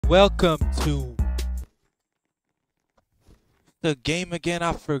Welcome to the game again.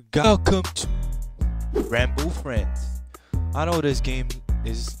 I forgot. Welcome to Rambo Friends. I know this game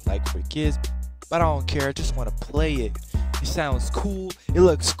is like for kids, but I don't care. I just want to play it. It sounds cool. It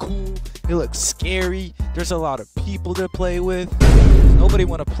looks cool. It looks scary. There's a lot of people to play with. Nobody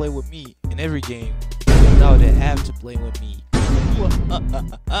want to play with me in every game. Now they have to play with me.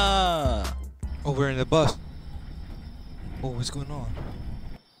 Oh, we're in the bus. Oh, what's going on?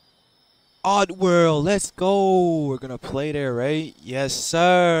 Odd World, let's go. We're gonna play there, right? Yes,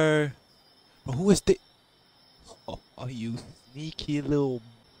 sir. But who is this? Oh, you sneaky little.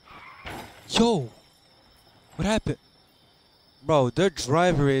 Yo, what happened? Bro, the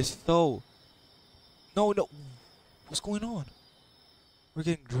driver is so. No. What's going on? We're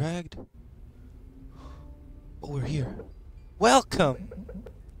getting dragged. Oh, we're here. Welcome.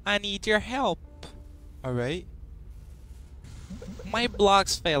 I need your help. All right. My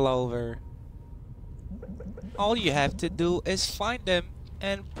blocks fell over. All you have to do is find them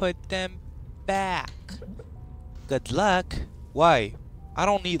and put them back. Good luck. Why? I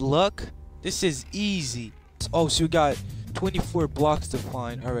don't need luck. This is easy. Oh, so we got 24 blocks to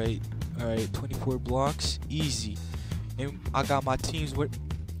find. All right, 24 blocks, easy. And I got my teams with.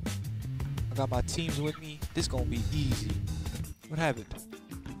 me. This gonna be easy. What happened?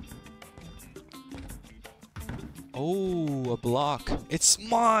 Oh, a block. It's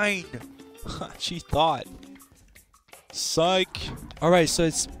mine. She thought. Psych. All right, so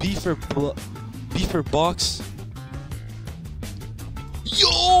it's B for box. Yo!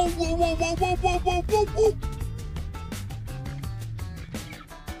 Whoa!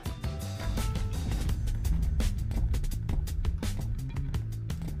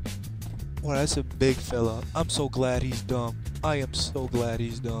 Wow, that's a big fella. I'm so glad he's dumb. I am so glad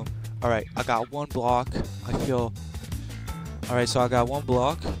he's dumb. All right, I got one block. I feel. All right, so I got one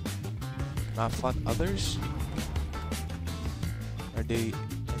block. Not fun. Others? Are they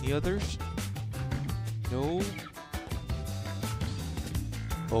any others? No.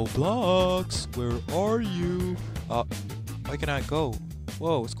 ROBLOX, where are you? Why can I go?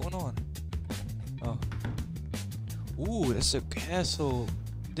 Whoa, what's going on? Oh. Ooh, that's a castle.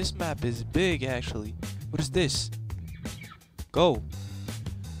 This map is big, actually. What is this? Go.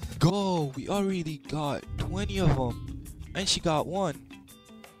 Go. We already got 20 of them. And she got one.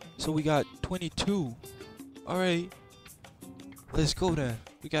 So we got 22. Alright. Let's go then.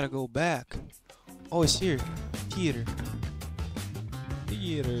 We gotta go back. Oh, it's here. Theater.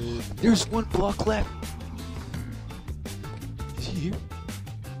 There's one block left. Is he here?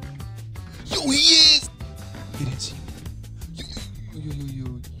 Yo, he is! He didn't see me.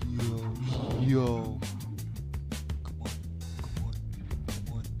 Yo. Come on.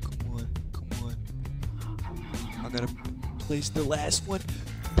 I gotta place the last one.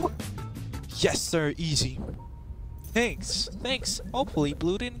 Yes, sir. Easy. Thanks. Hopefully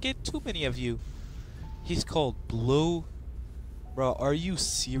Blue didn't get too many of you. He's called Blue. Bro, are you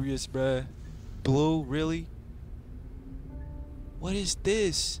serious, bruh? Blue, really? What is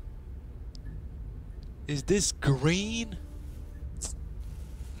this? Is this green?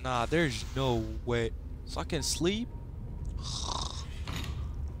 Nah, there's no way. So I can sleep?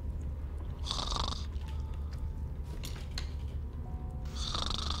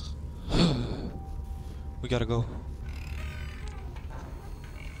 We gotta go.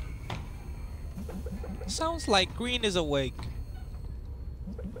 Sounds like green is awake.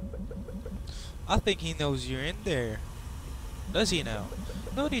 I think he knows you're in there. Does he now?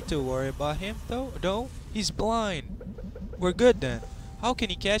 No need to worry about him though. He's blind. We're good then. How can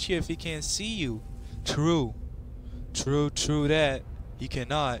he catch you if he can't see you? True that. He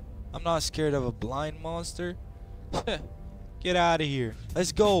cannot. I'm not scared of a blind monster. Get out of here.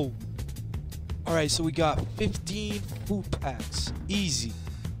 Let's go. Alright, so we got 15 food packs. Easy.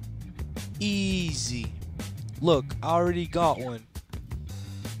 Look, I already got one.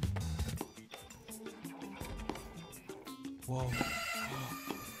 Whoa.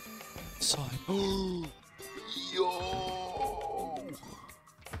 Saw it. Yo!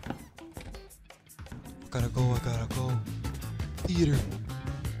 I gotta go. Theater.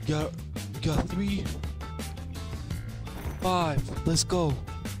 Got 3. 5. Let's go.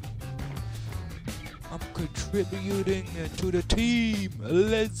 I'm contributing to the team.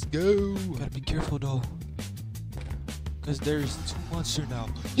 Let's go. Gotta be careful though. Cause there's 2 monsters now.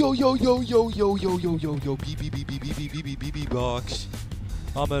 Yo, B box.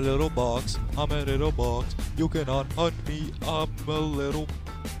 I'm a little box. You cannot hunt me. I'm a little.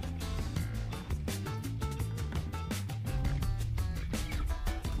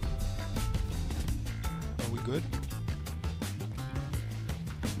 Are we good?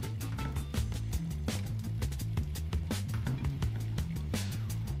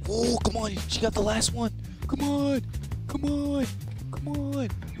 Oh, come on. She got the last one. Come on. Come on. Come on.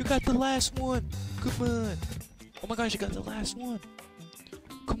 You got the last one. Come on. Oh my gosh, you got the last one.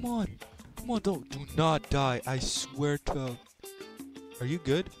 Come on. Come on, do not die. I swear to. Are you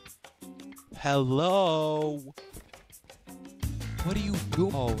good? Hello. What are you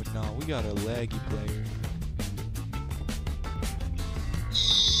doing? Oh no, we got a laggy player.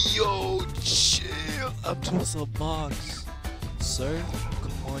 Yo, chill. I'm just a box. Sir,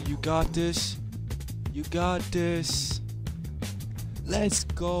 come on, you got this. You got this. Let's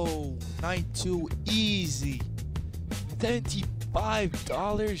go. Night 2, easy.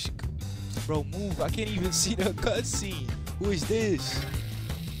 $75. Bro, move. I can't even see the cutscene. Who is this?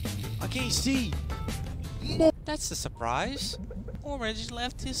 I can't see. That's a surprise. Orange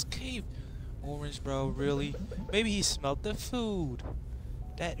left his cave. Orange, bro, really? Maybe he smelled the food.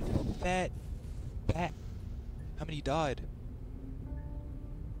 That fat bat. How many died?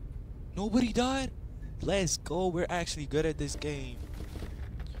 Nobody died? Let's go. We're actually good at this game.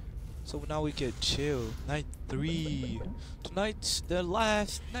 So now we can chill. Night 3. Tonight's the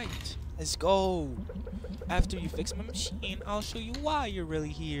last night. Let's go. After you fix my machine, I'll show you why you're really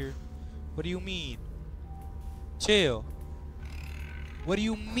here. What do you mean? Chill. What do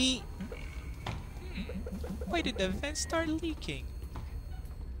you mean? Why did the vent start leaking?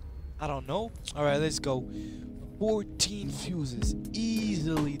 I don't know. Alright, let's go. 14 fuses.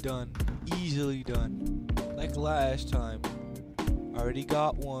 Easily done. Easily done. Like last time. Already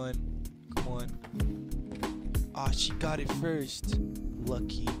got one. Come on. Ah, she got it first.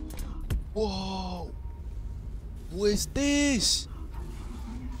 Lucky. Whoa. What is this?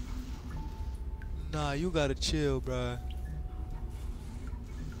 Nah, you gotta chill, bruh.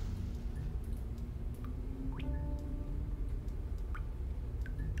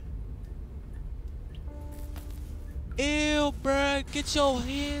 Ew, bruh. Get your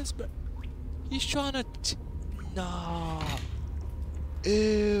hands, bruh. He's trying to... Nah.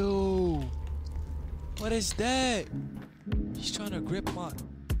 Ew. What is that? He's trying to grip my...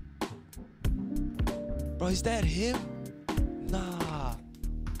 Bro, is that him? Nah.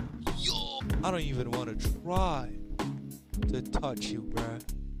 Yo. I don't even want to try to touch you, bruh.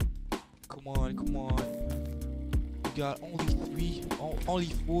 Come on, come on. We got only 3,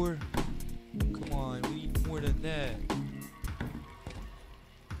 only 4. Come on, we need more than that.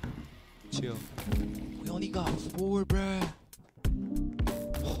 Chill. We only got 4, bruh.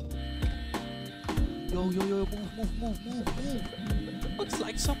 Yo, yo, yo, move. Looks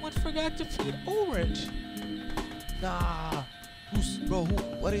like someone forgot to feed Orange. Nah. Who's, bro, who,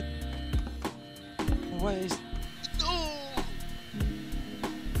 what is... What is... No!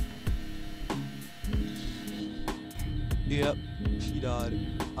 Yep, she died.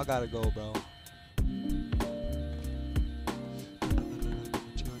 I gotta go, bro.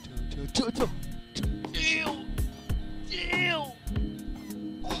 Chill.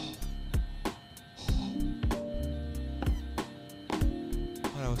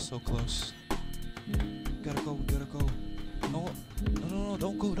 Oh, that was so close. We gotta go. No,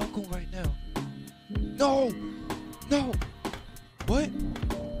 don't go right now. No! What?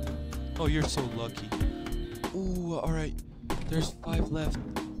 Oh, you're so lucky. Ooh, alright. There's 5 left.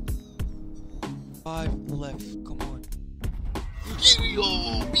 5 left. Come on.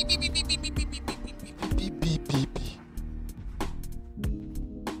 Yo! Beep.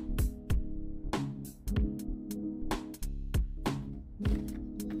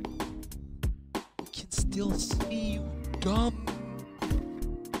 I can still see you, dumb.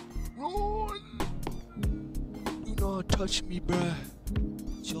 Run! Do not touch me, bruh.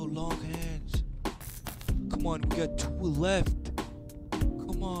 It's your long hands. Come on, we got 2 left.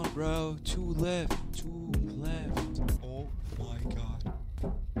 Come on, bro. 2 left. 2 left. Oh my god.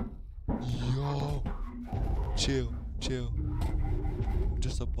 Yo. Chill.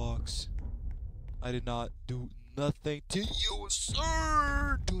 Just a box. I did not do nothing to you,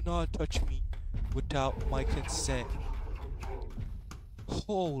 sir. Do not touch me without my consent.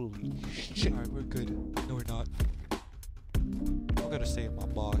 Holy shit. Alright, we're good. No, we're not. I'm gonna stay in my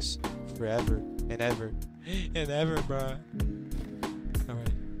box forever and ever. Bruh.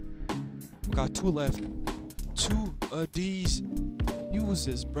 Alright. We got 2 left. 2 of these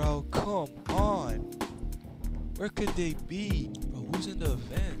uses, bro. Come on. Where could they be? Bro, who's in the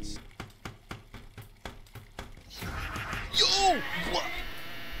events? Yo! What?